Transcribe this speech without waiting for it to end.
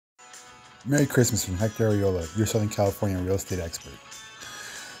Merry Christmas from Hector Ariola, your Southern California real estate expert.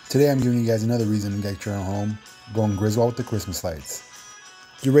 Today I'm giving you guys another reason to get your own home, going Griswold with the Christmas lights.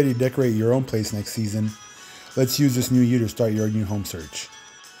 Get ready to decorate your own place next season. Let's use this new year to start your new home search.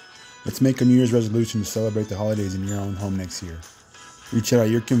 Let's make a New Year's resolution to celebrate the holidays in your own home next year. Reach out at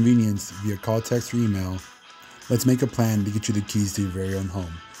your convenience via call, text, or email. Let's make a plan to get you the keys to your very own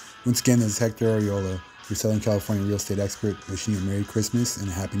home. Once again, this is Hector Ariola, your Southern California real estate expert, wishing you a Merry Christmas and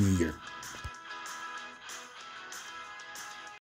a Happy New Year.